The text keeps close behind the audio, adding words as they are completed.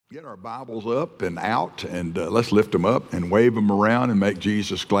Get our Bibles up and out, and let's lift them up and wave them around and make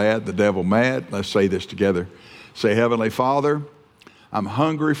Jesus glad, the devil mad. Let's say this together. Say, Heavenly Father, I'm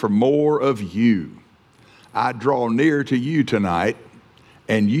hungry for more of you. I draw near to you tonight,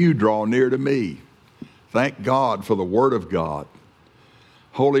 and you draw near to me. Thank God for the Word of God.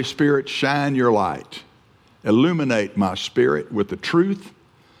 Holy Spirit, shine your light. Illuminate my spirit with the truth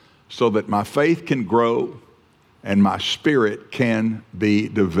so that my faith can grow and my spirit can be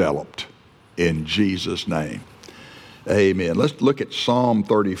developed. In Jesus' name, amen. Let's look at Psalm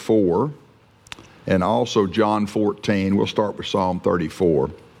 34 and also John 14. We'll start with Psalm 34.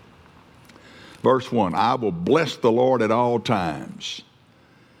 Verse 1, I will bless the Lord at all times,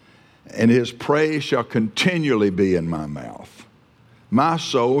 and his praise shall continually be in my mouth. My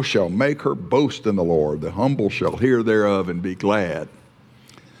soul shall make her boast in the Lord. The humble shall hear thereof and be glad.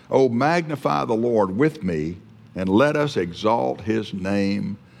 Oh, magnify the Lord with me, and let us exalt his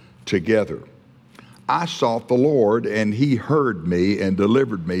name together. I sought the Lord, and he heard me and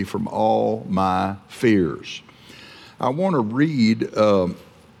delivered me from all my fears. I want to read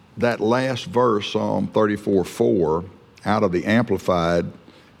that last verse, Psalm 34:4, out of the Amplified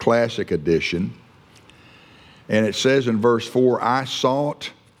Classic Edition. And it says in verse 4, I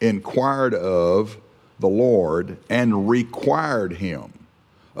sought, inquired of the Lord, and required him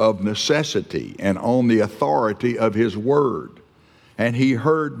of necessity and on the authority of his word. And he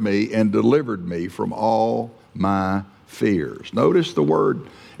heard me and delivered me from all my fears. Notice the word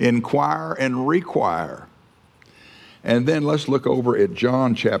inquire and require. And then let's look over at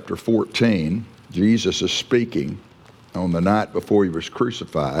John chapter 14. Jesus is speaking on the night before he was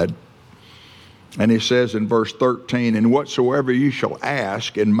crucified. And he says in verse 13, and whatsoever you shall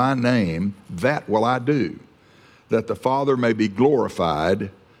ask in my name, that will I do, that the Father may be glorified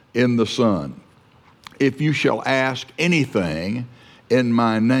in the Son. If you shall ask anything in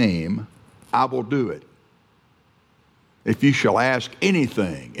my name, I will do it. If you shall ask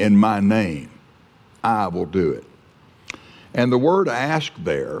anything in my name, I will do it. And the word ask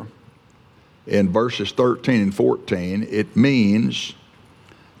there in verses 13 and 14, it means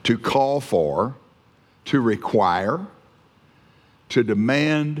to call for, to require, to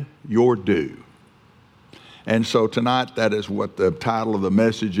demand your due. And so tonight, that is what the title of the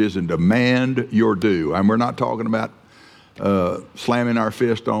message is, and demand your due. And we're not talking about slamming our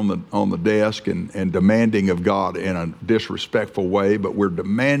fist on the desk and demanding of God in a disrespectful way, but we're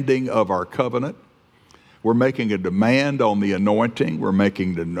demanding of our covenant. We're making a demand on the anointing. We're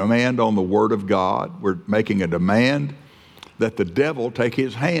making a demand on the Word of God. We're making a demand that the devil take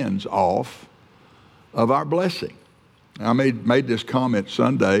his hands off of our blessing. I made this comment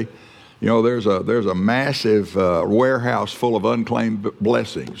Sunday. You know, there's a massive warehouse full of unclaimed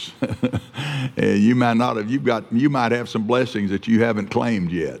blessings. And you might have some blessings that you haven't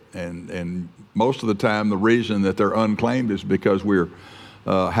claimed yet. And most of the time, the reason that they're unclaimed is because we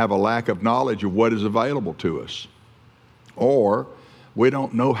have a lack of knowledge of what is available to us, or we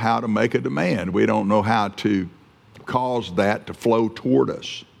don't know how to make a demand. We don't know how to cause that to flow toward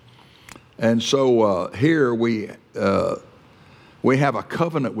us. And so here we have a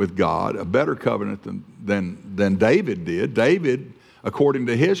covenant with God, a better covenant than David did. David, according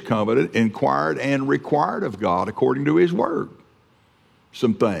to his covenant, inquired and required of God, according to his word,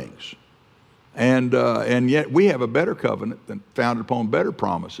 some things. And yet we have a better covenant than founded upon better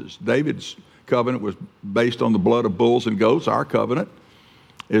promises. David's covenant was based on the blood of bulls and goats. Our covenant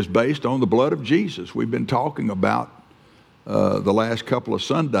is based on the blood of Jesus. We've been talking about the last couple of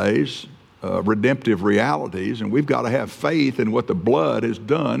Sundays, redemptive realities, and we've got to have faith in what the blood has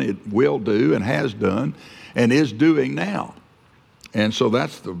done, it will do and has done and is doing now. And so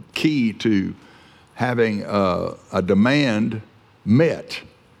that's the key to having a demand met.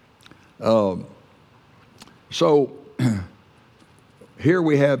 So here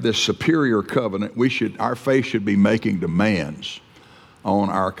we have this superior covenant. Our faith should be making demands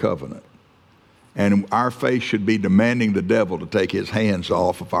on our covenant. And our faith should be demanding the devil to take his hands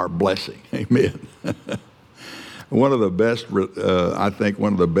off of our blessing. Amen. One of the best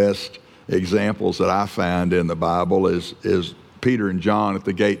examples that I find in the Bible is Peter and John at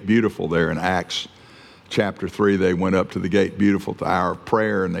the Gate Beautiful there in Acts chapter 3. They went up to the Gate Beautiful at the hour of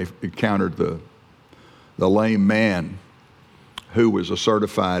prayer, and they encountered the lame man who was a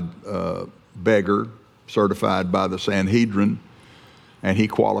certified beggar, certified by the Sanhedrin. And he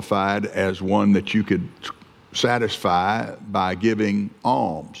qualified as one that you could satisfy by giving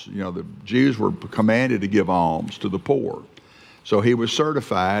alms. You know, the Jews were commanded to give alms to the poor. So he was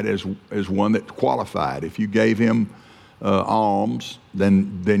certified as one that qualified. If you gave him alms,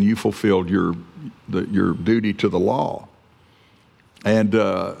 then you fulfilled your duty to the law.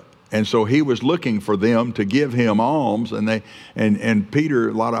 And so he was looking for them to give him alms, and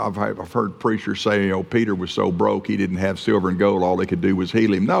Peter. I've heard preachers say, Peter was so broke he didn't have silver and gold. All they could do was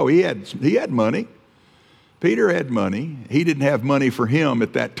heal him. No, he had money. Peter had money. He didn't have money for him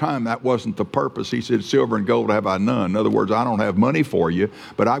at that time. That wasn't the purpose. He said, silver and gold have I none. In other words, I don't have money for you,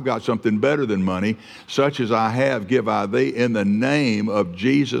 but I've got something better than money. Such as I have, give I thee. In the name of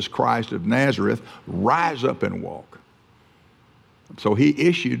Jesus Christ of Nazareth, rise up and walk. So he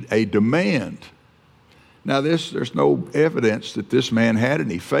issued a demand. Now there's no evidence that this man had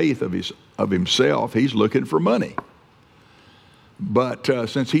any faith of himself. He's looking for money. But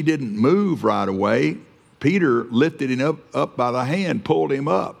since he didn't move right away, Peter lifted him up by the hand, pulled him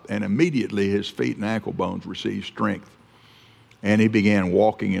up, and immediately his feet and ankle bones received strength. And he began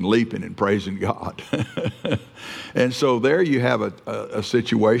walking and leaping and praising God. And so there you have a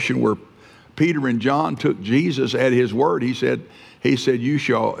situation where Peter and John took Jesus at his word. He said, you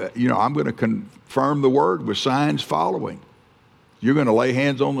shall, I'm going to confirm the word with signs following. You're going to lay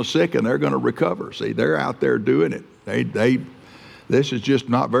hands on the sick and they're going to recover. See, they're out there doing it. This is just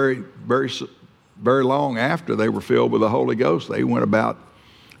not very long after they were filled with the Holy Ghost. They went about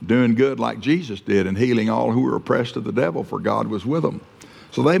doing good like Jesus did and healing all who were oppressed of the devil, for God was with them.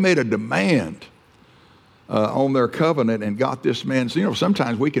 So they made a demand on their covenant and got this man. So,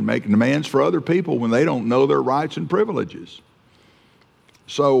 sometimes we can make demands for other people when they don't know their rights and privileges.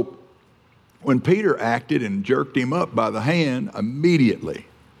 So when Peter acted and jerked him up by the hand, immediately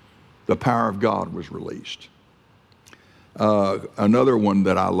the power of God was released. Another one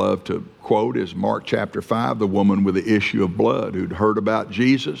that I love to quote is Mark chapter 5, the woman with the issue of blood who'd heard about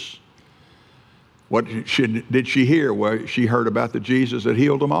Jesus. What did she hear? Well, she heard about the Jesus that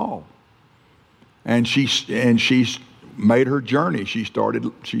healed them all. And she made her journey. She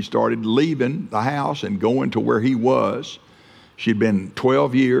started leaving the house and going to where he was. She'd been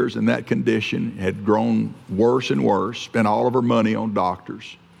 12 years in that condition, had grown worse and worse, spent all of her money on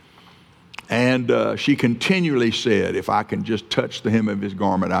doctors. And she continually said, if I can just touch the hem of his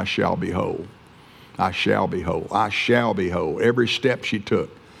garment, I shall be whole. I shall be whole. I shall be whole. Every step she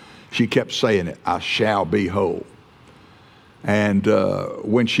took, she kept saying it, I shall be whole. And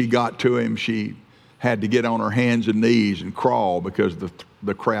when she got to him, she had to get on her hands and knees and crawl because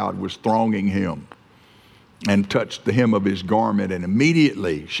the crowd was thronging him, and touched the hem of his garment, and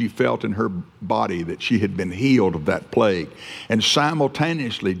immediately she felt in her body that she had been healed of that plague. And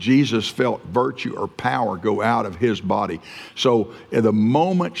simultaneously, Jesus felt virtue or power go out of his body. So at the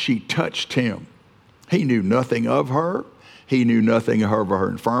moment she touched him, he knew nothing of her. He knew nothing of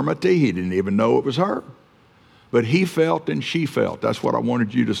her infirmity. He didn't even know it was her. But he felt and she felt. That's what I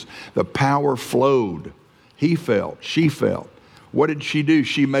wanted you to, the power flowed. He felt, she felt. What did she do?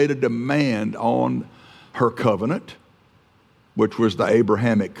 She made a demand on her covenant, which was the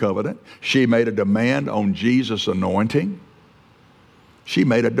Abrahamic covenant. She made a demand on Jesus' anointing. She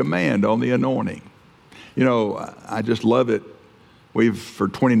made a demand on the anointing. I just love it. For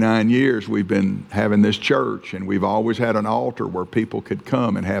 29 years, we've been having this church, and we've always had an altar where people could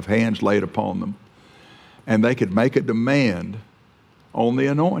come and have hands laid upon them. And they could make a demand on the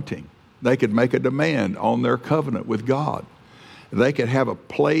anointing. They could make a demand on their covenant with God. They could have a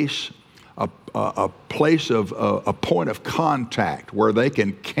place of a point of contact where they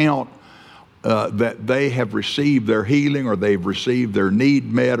can count that they have received their healing, or they've received their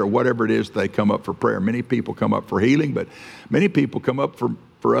need met, or whatever it is they come up for prayer. Many people come up for healing, but many people come up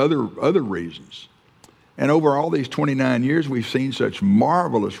for other reasons. And over all these 29 years, we've seen such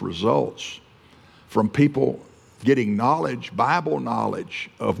marvelous results from people getting knowledge, Bible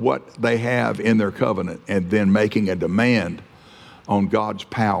knowledge of what they have in their covenant, and then making a demand on God's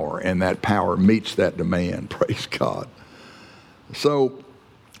power, and that power meets that demand. Praise God. So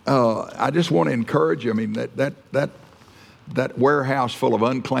I just want to encourage you. I mean, that warehouse full of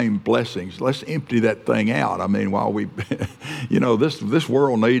unclaimed blessings, let's empty that thing out. I mean, while we, this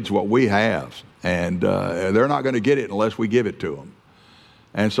world needs what we have, and they're not going to get it unless we give it to them.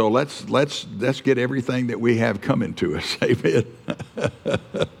 And so let's get everything that we have coming to us. Amen.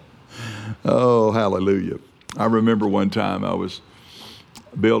 Oh, hallelujah. I remember one time I was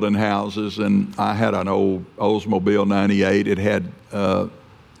building houses, and I had an old Oldsmobile 98. It had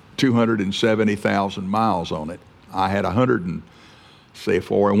 270,000 miles on it. I had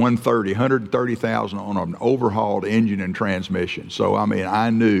 130,000 on an overhauled engine and transmission. So, I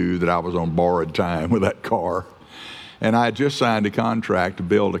knew that I was on borrowed time with that car. And I had just signed a contract to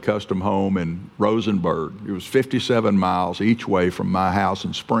build a custom home in Rosenberg. It was 57 miles each way from my house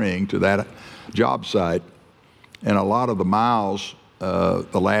in Spring to that job site. And a lot of the miles,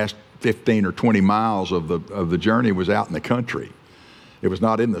 the last 15 or 20 miles of the journey was out in the country. It was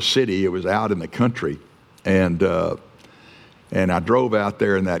not in the city, it was out in the country. And I drove out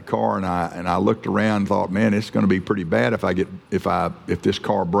there in that car, and I looked around and thought, man, it's going to be pretty bad if this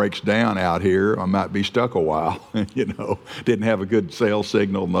car breaks down out here. I might be stuck a while. Didn't have a good cell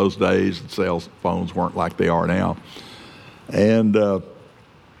signal in those days. Cell phones weren't like they are now. And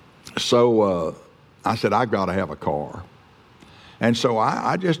so I said, I've got to have a car. And so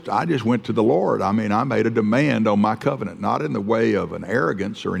I just went to the Lord. I mean, I made a demand on my covenant, not in the way of an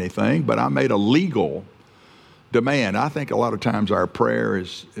arrogance or anything, but I made a legal demand. I think a lot of times our prayer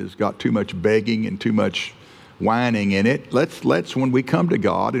has got too much begging and too much whining in it. Let's when we come to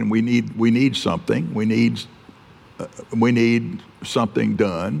God and we need something, we need something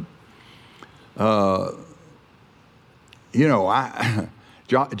done.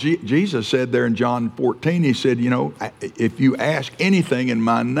 Jesus said there in John 14, he said, if you ask anything in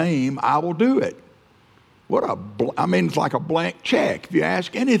my name, I will do it. It's like a blank check. If you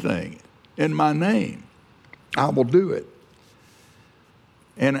ask anything in my name, I will do it.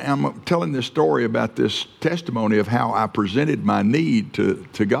 And I'm telling this story about this testimony of how I presented my need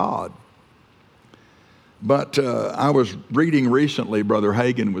to God. But I was reading recently, Brother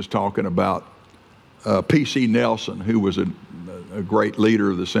Hagin was talking about P.C. Nelson, who was a great leader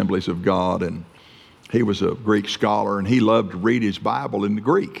of the Assemblies of God, and he was a Greek scholar, and he loved to read his Bible in the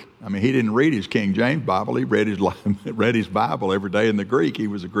Greek. I mean, he didn't read his King James Bible. He read his Bible every day in the Greek. He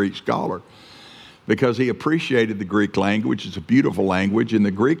was a Greek scholar because he appreciated the Greek language. It's a beautiful language, and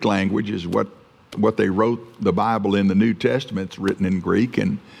the Greek language is what they wrote the Bible in the New Testament. It's written in Greek,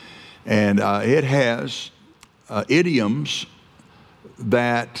 and it has idioms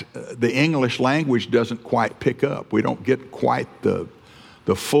that the English language doesn't quite pick up. We don't get quite the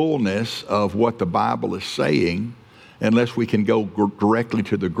fullness of what the Bible is saying unless we can go directly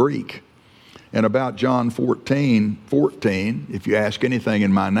to the Greek. And about John 14, if you ask anything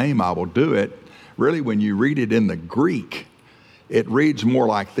in my name, I will do it. Really, when you read it in the Greek, it reads more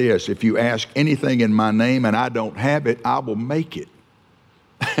like this: if you ask anything in my name and I don't have it, I will make it.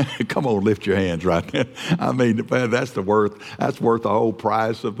 Come on, lift your hands right there. I mean, that's worth the whole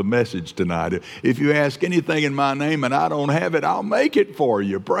price of the message tonight. If you ask anything in my name and I don't have it, I'll make it for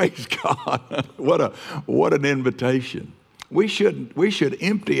you. Praise God. What an invitation. We should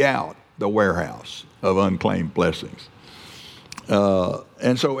empty out the warehouse of unclaimed blessings.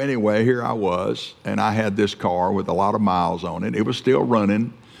 And so anyway, here I was, and I had this car with a lot of miles on it. It was still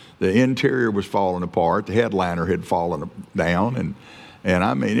running. The interior was falling apart. The headliner had fallen down, and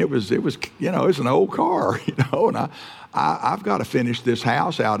I mean, it was it's an old car, and I've got to finish this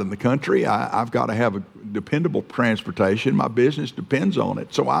house out in the country. I've got to have a dependable transportation. My business depends on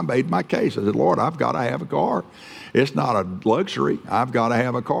it. So I made my case. I said, Lord, I've got to have a car. It's not a luxury. I've got to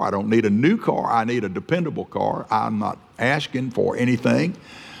have a car. I don't need a new car. I need a dependable car. I'm not asking for anything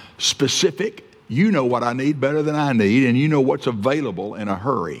specific. You know what I need better than I need, and you know what's available in a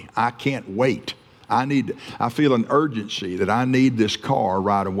hurry. I can't wait. I feel an urgency that I need this car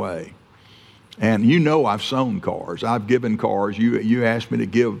right away. And I've sold cars. I've given cars. You asked me to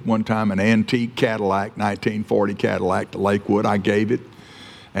give one time an antique Cadillac, 1940 Cadillac to Lakewood. I gave it,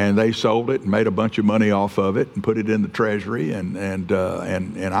 and they sold it and made a bunch of money off of it and put it in the treasury, and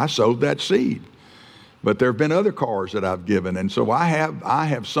I sowed that seed. But there have been other cars that I've given, and so I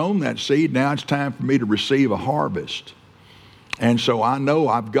have sown that seed. Now it's time for me to receive a harvest. And so I know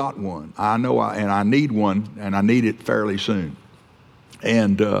I've got one. I need one, and I need it fairly soon.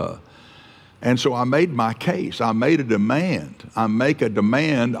 And so I made my case. I made a demand. I make a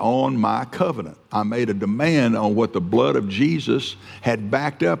demand on my covenant. I made a demand on what the blood of Jesus had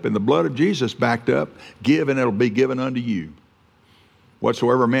backed up. And the blood of Jesus backed up, give and it'll be given unto you.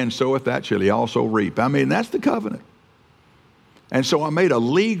 Whatsoever man soweth, that shall he also reap. I mean, that's the covenant. And so I made a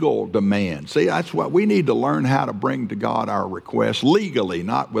legal demand. See, that's what we need to learn, how to bring to God our requests legally,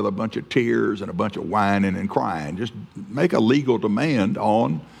 not with a bunch of tears and a bunch of whining and crying. Just make a legal demand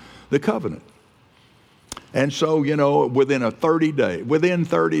on the covenant. And so, within 30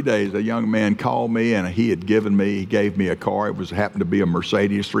 days, a young man called me, and he gave me a car. It happened to be a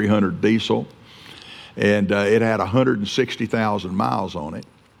Mercedes 300 diesel, and it had 160,000 miles on it,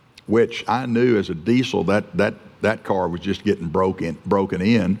 which I knew as a diesel that car was just getting broken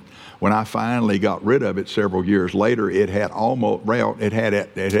in. When I finally got rid of it several years later, it had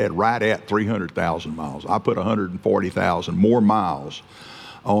right at 300,000 miles. I put 140,000 more miles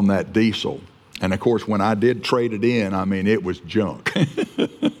on that diesel. And of course, when I did trade it in, I mean, it was junk.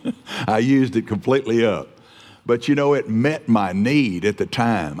 I used it completely up. But it met my need at the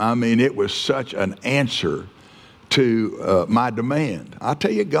time. I mean, it was such an answer to my demand. I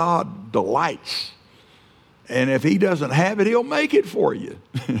tell you, God delights And if he doesn't have it, he'll make it for you.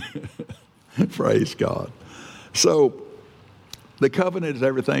 Praise God. So the covenant is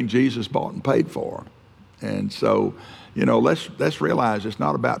everything Jesus bought and paid for. And so, let's realize it's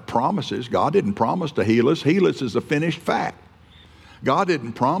not about promises. God didn't promise to heal us. Heal us is a finished fact. God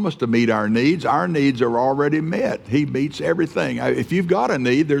didn't promise to meet our needs. Our needs are already met. He meets everything. If you've got a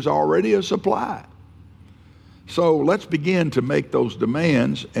need, there's already a supply. So let's begin to make those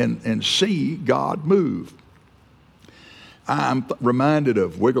demands and see God move. I'm reminded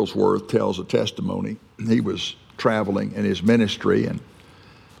of Wigglesworth tells a testimony. He was traveling in his ministry, and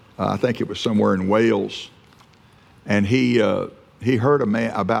I think it was somewhere in Wales, and he heard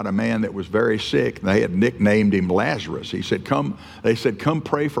about a man that was very sick. They had nicknamed him Lazarus. They said, come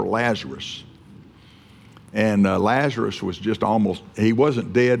pray for Lazarus. And Lazarus was just he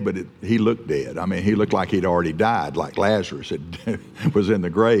wasn't dead, but he looked dead. I mean, he looked like he'd already died, like Lazarus was in the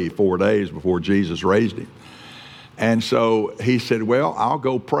grave 4 days before Jesus raised him. And so he said, well, I'll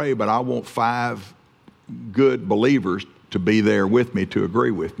go pray, but I want 5 good believers to be there with me, to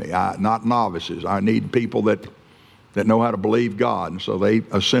agree with me. Not novices. I need people that know how to believe God. And so they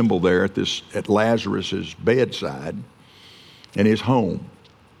assembled there at Lazarus's bedside in his home.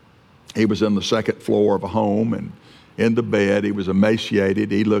 He was on the second floor of a home, and in the bed, he was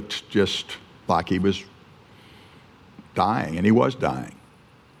emaciated. He looked just like he was dying, and he was dying.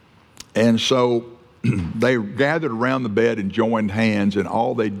 And so they gathered around the bed and joined hands, and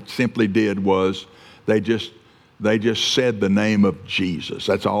all they simply did was they just said the name of Jesus.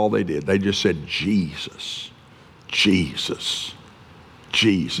 That's all they did. They just said Jesus, Jesus,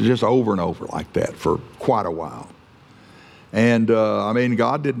 Jesus, just over and over like that for quite a while. And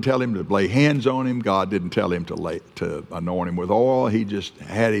God didn't tell him to lay hands on him. God didn't tell him to anoint him with oil. He just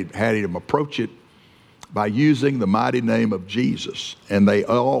had him approach it by using the mighty name of Jesus. And they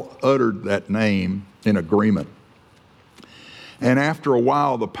all uttered that name in agreement. And after a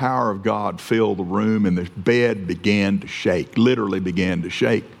while, the power of God filled the room, and the bed began to shake, literally began to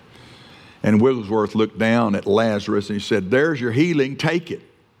shake. And Wigglesworth looked down at Lazarus and he said, "There's your healing, take it."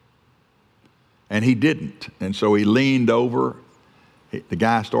 And he didn't. And so he leaned over. The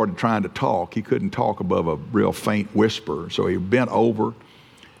guy started trying to talk. He couldn't talk above a real faint whisper. So he bent over,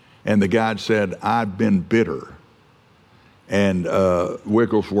 and the guy said, "I've been bitter." And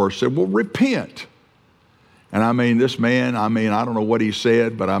Wigglesworth said, "Well, repent." And this man, I don't know what he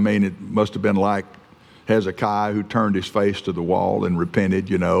said, but it must have been like Hezekiah, who turned his face to the wall and repented,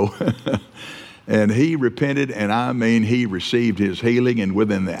 And he repented, and he received his healing, and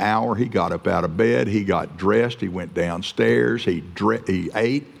within the hour he got up out of bed, he got dressed, he went downstairs, he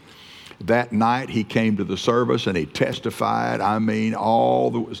ate. That night he came to the service and he testified.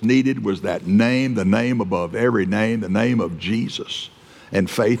 All that was needed was that name, the name above every name, the name of Jesus, and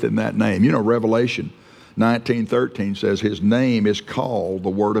faith in that name. Revelation 19:13 says his name is called the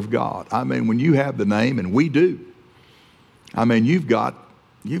Word of God. When you have the name, and we do, you've got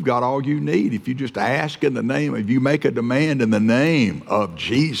all you need. If you just ask in the name, if you make a demand in the name of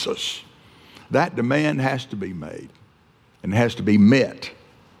Jesus, that demand has to be made and has to be met.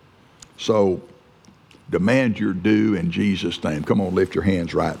 So demand your due in Jesus' name. Come on, lift your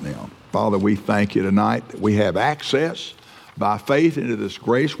hands right now. Father, we thank you tonight that we have access by faith into this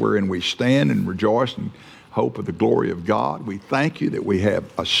grace wherein we stand and rejoice in hope of the glory of God. We thank you that we have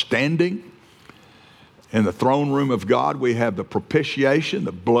a standing in the throne room of God. We have the propitiation.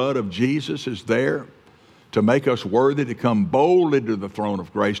 The blood of Jesus is there to make us worthy to come boldly to the throne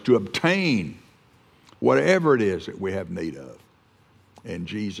of grace to obtain whatever it is that we have need of. In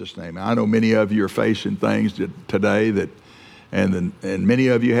Jesus' name. I know many of you are facing things today and many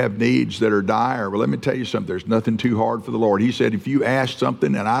of you have needs that are dire. Well, let me tell you something. There's nothing too hard for the Lord. He said, if you ask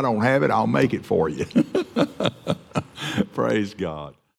something and I don't have it, I'll make it for you. Praise God.